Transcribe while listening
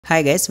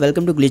Hi guys,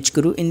 welcome to Glitch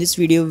Guru. In this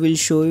video we'll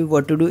show you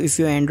what to do if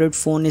your Android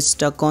phone is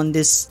stuck on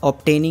this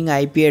obtaining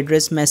IP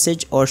address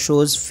message or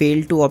shows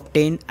failed to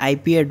obtain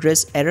IP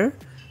address error.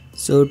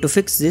 So to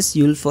fix this,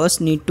 you'll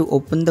first need to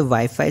open the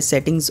Wi-Fi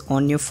settings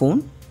on your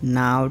phone.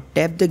 Now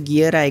tap the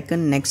gear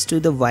icon next to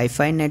the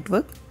Wi-Fi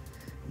network.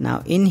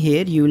 Now in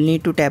here you will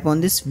need to tap on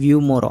this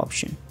view more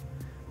option.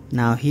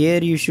 Now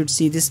here you should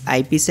see this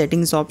IP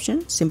settings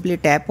option. Simply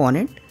tap on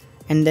it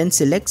and then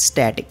select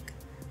static.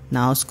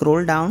 Now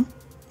scroll down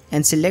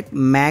and select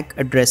MAC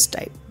address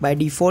type. By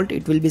default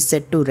it will be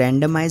set to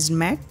randomized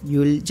MAC. You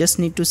will just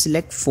need to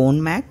select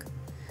phone MAC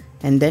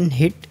and then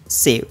hit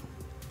save.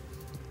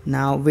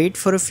 Now wait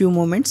for a few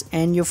moments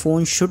and your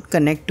phone should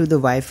connect to the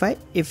Wi-Fi.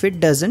 If it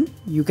doesn't,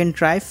 you can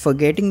try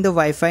forgetting the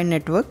Wi-Fi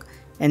network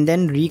and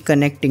then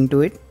reconnecting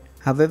to it.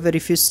 However,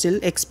 if you still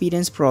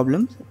experience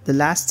problems, the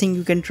last thing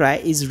you can try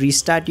is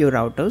restart your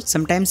router.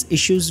 Sometimes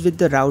issues with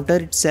the router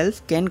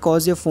itself can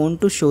cause your phone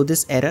to show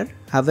this error.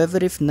 However,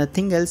 if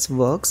nothing else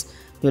works,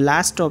 your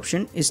last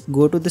option is to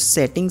go to the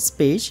settings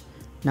page.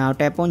 Now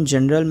tap on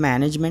general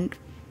management.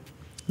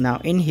 Now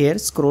in here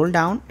scroll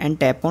down and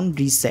tap on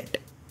reset.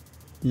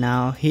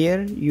 Now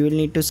here you will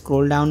need to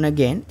scroll down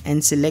again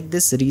and select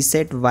this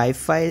reset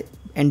Wi-Fi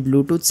and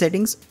Bluetooth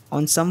settings.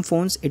 On some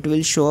phones it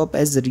will show up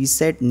as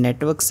reset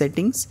network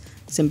settings.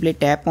 Simply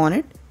tap on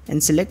it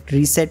and select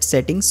reset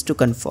settings to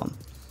confirm.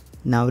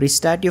 Now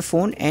restart your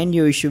phone and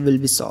your issue will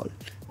be solved.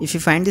 If you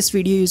find this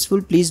video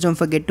useful, please don't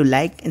forget to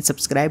like and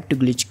subscribe to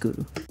Glitch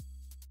Guru.